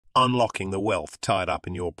unlocking the wealth tied up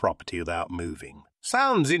in your property without moving.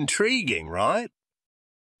 Sounds intriguing, right?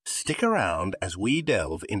 Stick around as we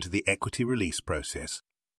delve into the equity release process.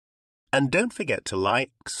 And don't forget to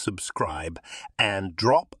like, subscribe, and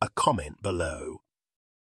drop a comment below.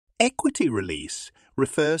 Equity release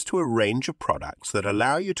refers to a range of products that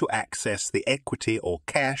allow you to access the equity or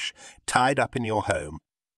cash tied up in your home.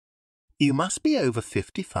 You must be over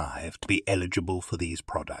 55 to be eligible for these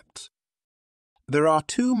products. There are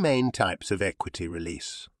two main types of equity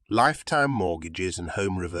release: lifetime mortgages and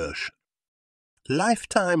home reversion.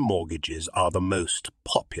 Lifetime mortgages are the most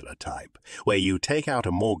popular type, where you take out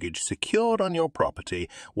a mortgage secured on your property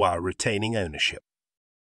while retaining ownership.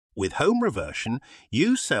 With home reversion,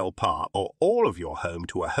 you sell part or all of your home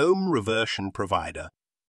to a home reversion provider.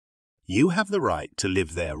 You have the right to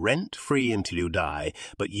live there rent-free until you die,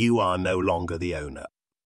 but you are no longer the owner.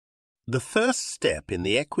 The first step in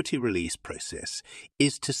the equity release process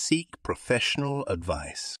is to seek professional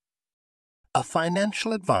advice. A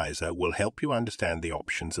financial advisor will help you understand the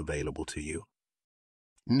options available to you.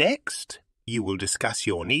 Next, you will discuss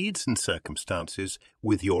your needs and circumstances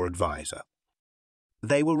with your advisor.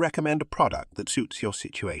 They will recommend a product that suits your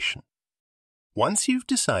situation. Once you've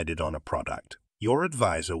decided on a product, your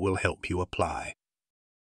advisor will help you apply.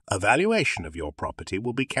 A valuation of your property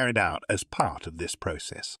will be carried out as part of this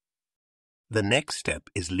process. The next step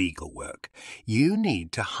is legal work. You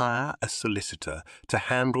need to hire a solicitor to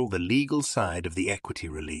handle the legal side of the equity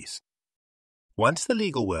release. Once the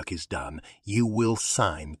legal work is done, you will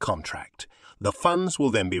sign contract. The funds will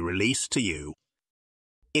then be released to you.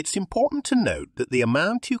 It's important to note that the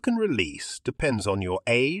amount you can release depends on your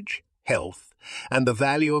age, health, and the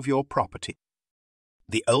value of your property.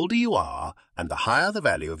 The older you are and the higher the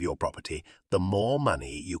value of your property, the more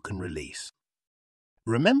money you can release.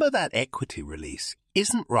 Remember that equity release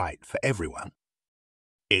isn't right for everyone.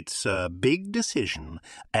 It's a big decision,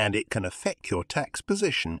 and it can affect your tax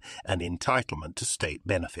position and entitlement to state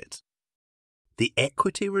benefits. The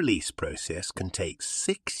equity release process can take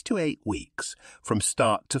 6 to 8 weeks from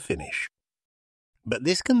start to finish. But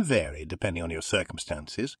this can vary depending on your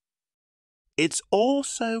circumstances. It's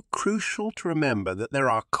also crucial to remember that there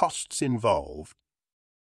are costs involved.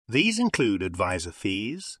 These include advisor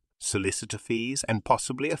fees, solicitor fees, and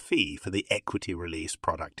possibly a fee for the equity release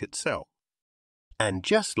product itself. And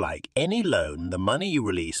just like any loan, the money you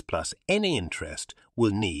release plus any interest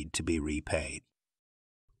will need to be repaid.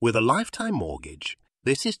 With a lifetime mortgage,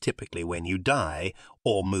 this is typically when you die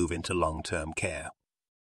or move into long-term care.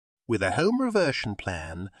 With a home reversion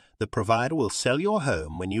plan, the provider will sell your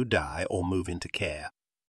home when you die or move into care.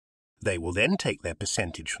 They will then take their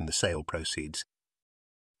percentage from the sale proceeds.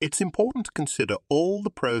 It's important to consider all the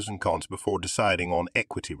pros and cons before deciding on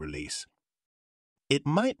equity release. It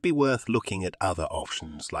might be worth looking at other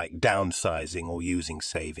options like downsizing or using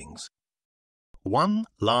savings. One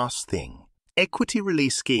last thing. Equity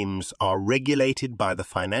release schemes are regulated by the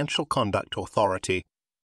Financial Conduct Authority.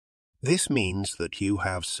 This means that you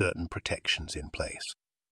have certain protections in place.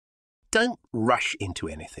 Don't rush into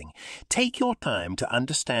anything. Take your time to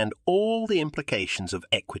understand all the implications of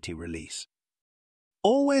equity release.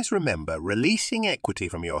 Always remember, releasing equity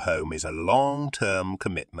from your home is a long-term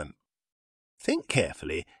commitment. Think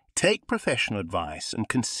carefully, take professional advice, and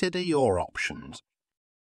consider your options.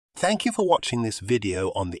 Thank you for watching this video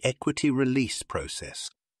on the equity release process.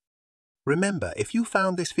 Remember, if you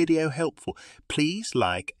found this video helpful, please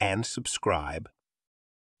like and subscribe.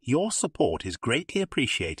 Your support is greatly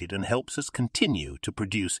appreciated and helps us continue to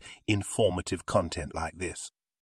produce informative content like this.